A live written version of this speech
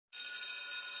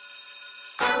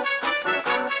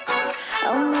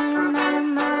Oh my, my,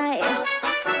 my.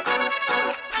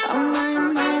 Oh my,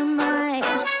 my, my.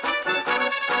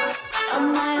 Oh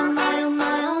my, oh my, oh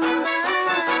my, oh my.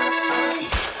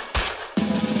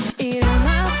 It ain't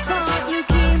my fault you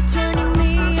keep turning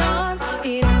me on.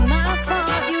 It ain't my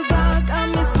fault you got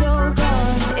me so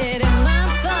gone. It ain't my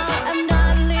fault I'm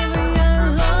not leaving you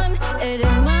alone. It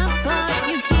ain't my fault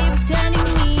you keep turning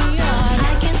me on.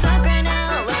 I can't talk right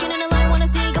now. Looking in the light, wanna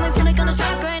see, got me feeling kinda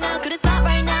shock right now. Couldn't stop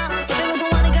right now. If it was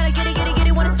wanna, gotta get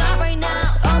it, wanna stop right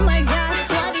now. Oh my God,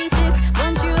 what is this?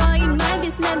 Want you all in my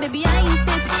business, baby, I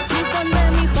insist. Please don't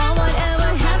let me fall, whatever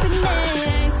happens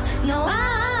next. No,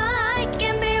 I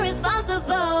can be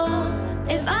responsible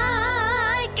if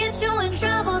I get you in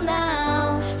trouble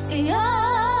now. See,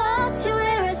 you're too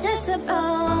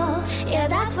irresistible, yeah,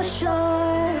 that's for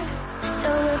sure. So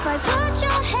if I put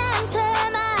your hands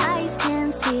where my eyes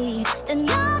can see, then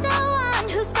you're the one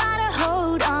who's got a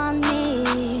hold on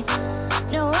me.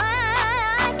 No,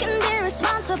 I can be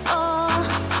responsible,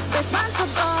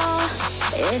 responsible.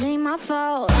 It ain't my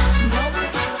fault. Nope,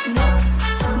 nope,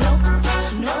 nope,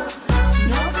 nope, nope,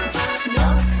 nope,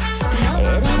 nope.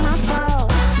 It ain't my fault.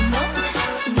 Nope,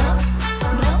 nope,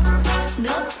 nope,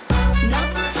 nope,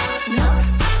 nope, nope.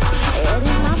 It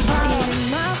ain't my fault. It ain't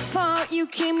my fault you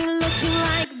keep me looking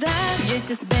like that. You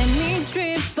just made me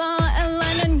trip for a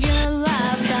line on your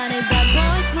lap. Started bad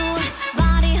boys mood,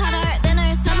 body hotter than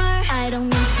our summer. I don't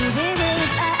need to be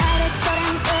rude, I added so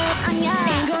damn good on ya.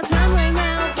 Ain't got time right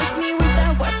now, miss me with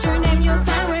that. What's your name? Your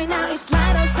sign right now. It's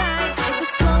light outside. I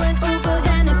just call an Uber,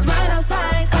 then it's right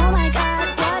outside. Oh my God,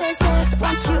 what is this?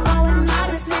 Want you all in my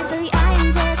business, really I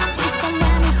insist. Please don't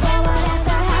let me fall,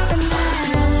 whatever happens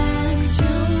next.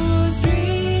 1, 2,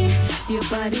 3, your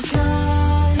body's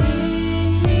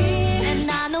calling me, and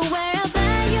I know where I'll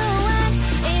bear you at.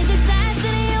 Is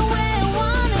exactly where I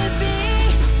wanna be,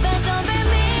 but don't blame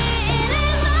me. It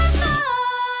ain't my fault.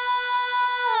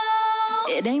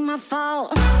 It ain't my fault.